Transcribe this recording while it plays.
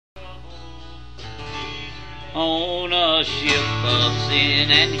on a ship of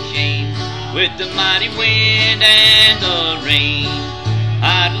sin and shame, with the mighty wind and the rain.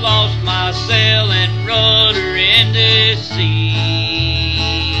 I'd lost my sail and rudder in the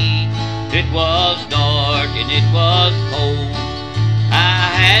sea. It was dark and it was cold, I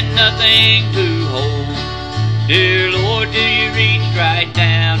had nothing to hold. Dear Lord, do you reach right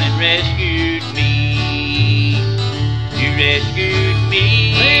down and rescued me? You rescued me.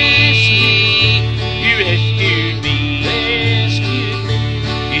 You rescued me.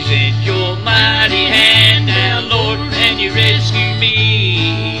 You sent your mighty hand down, Lord, and you rescued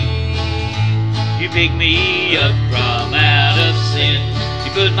me. You picked me up from out of sin.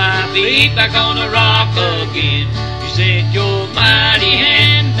 You put my feet back on the rock again. You sent your mighty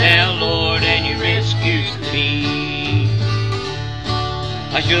hand down, Lord, and you rescued me.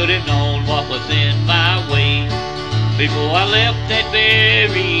 I should have known what was in my way before I left that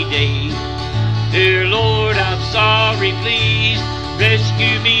very day. Dear Lord, I'm sorry, please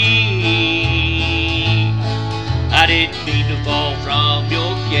rescue me. I didn't mean to fall from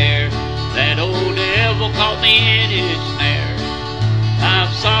your care. That old devil caught me in his snare.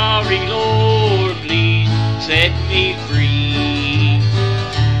 I'm sorry, Lord, please set me free.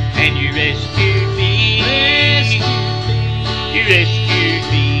 And you rescued me. You rescued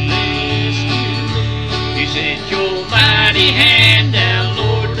me. You sent your mighty hand down,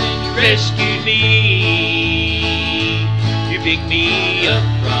 Lord, and you rescued me. You picked me up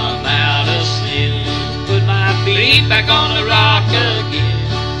from out of sin, put my feet back on the rock again.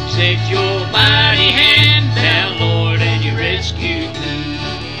 You sent your mighty hand down, Lord, and you rescued me.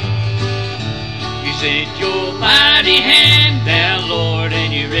 You sent your mighty hand down, Lord,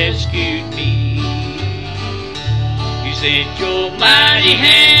 and you rescued me. You sent your mighty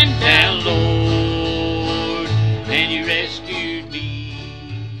hand